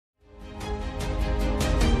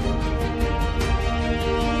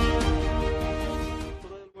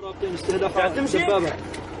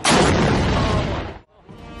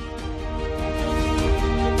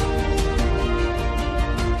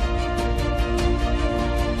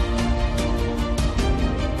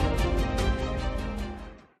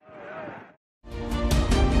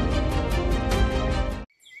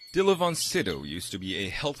Dilivon Sido used to be a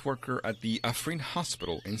health worker at the Afrin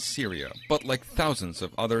hospital in Syria, but like thousands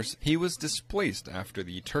of others, he was displaced after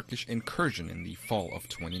the Turkish incursion in the fall of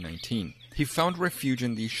 2019. He found refuge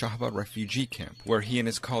in the Shahba refugee camp, where he and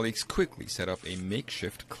his colleagues quickly set up a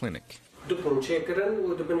makeshift clinic. In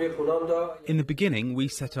the beginning, we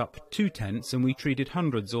set up 2 tents and we treated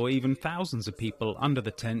hundreds or even thousands of people under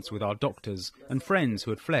the tents with our doctors and friends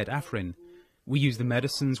who had fled Afrin. We used the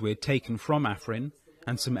medicines we had taken from Afrin,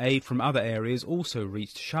 and some aid from other areas also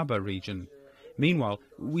reached Shahba region. Meanwhile,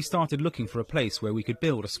 we started looking for a place where we could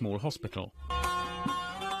build a small hospital.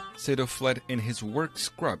 Sido fled in his work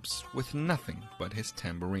scrubs with nothing but his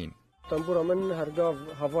tambourine.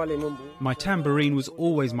 My tambourine was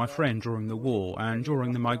always my friend during the war and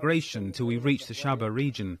during the migration till we reached the Shahba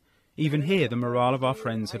region. Even here, the morale of our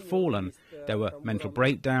friends had fallen. There were mental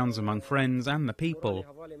breakdowns among friends and the people.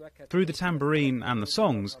 Through the tambourine and the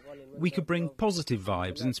songs, we could bring positive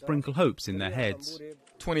vibes and sprinkle hopes in their heads.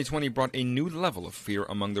 2020 brought a new level of fear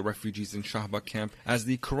among the refugees in Shahba camp as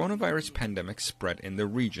the coronavirus pandemic spread in the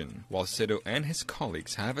region. While Sido and his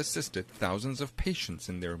colleagues have assisted thousands of patients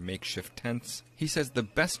in their makeshift tents, he says the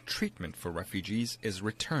best treatment for refugees is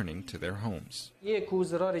returning to their homes.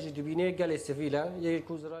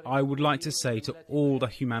 I would like to say to all the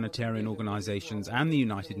humanitarian organizations and the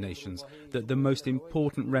United Nations that the most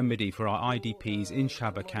important remedy for our IDPs in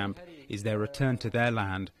Shahba camp is their return to their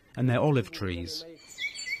land and their olive trees.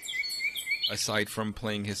 Aside from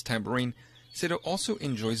playing his tambourine, Sido also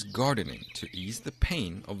enjoys gardening to ease the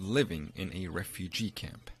pain of living in a refugee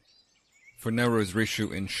camp. For Nowroz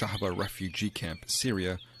Rishu in Shahba refugee camp,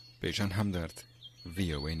 Syria, Bezhan Hamdard,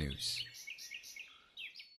 VOA News.